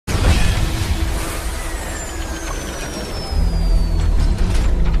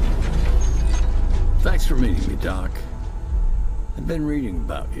Thanks for meeting me, Doc. I've been reading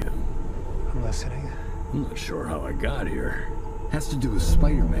about you. I'm listening. I'm not sure how I got here. Has to do with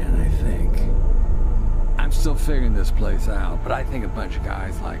Spider-Man, I think. I'm still figuring this place out, but I think a bunch of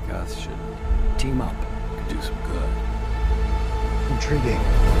guys like us should team up. Could do some good. Intriguing.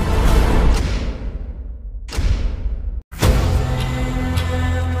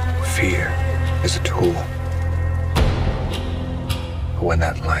 Fear is a tool. But when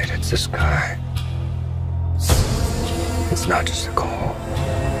that light hits the sky, it's not just a call.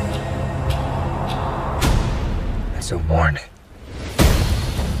 It's a warning.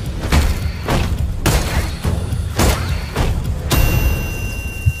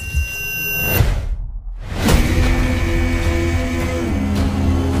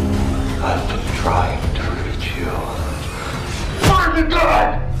 I've been trying to reach you. Find the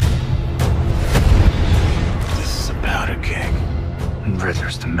gun! This is about a king. And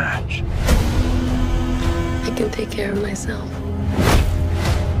Ritter's the match. I can take care of myself.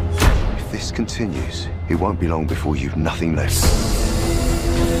 If this continues, it won't be long before you've nothing left.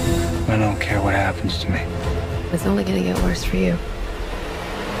 I don't care what happens to me. It's only gonna get worse for you.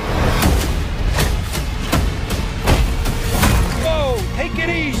 Whoa, take it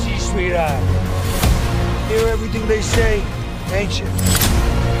easy, sweetheart. Hear everything they say, ain't you?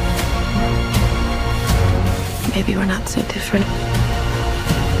 Maybe we're not so different.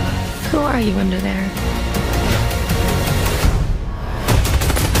 Who are you under there?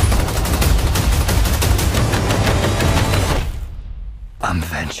 I'm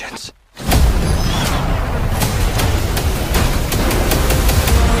vengeance.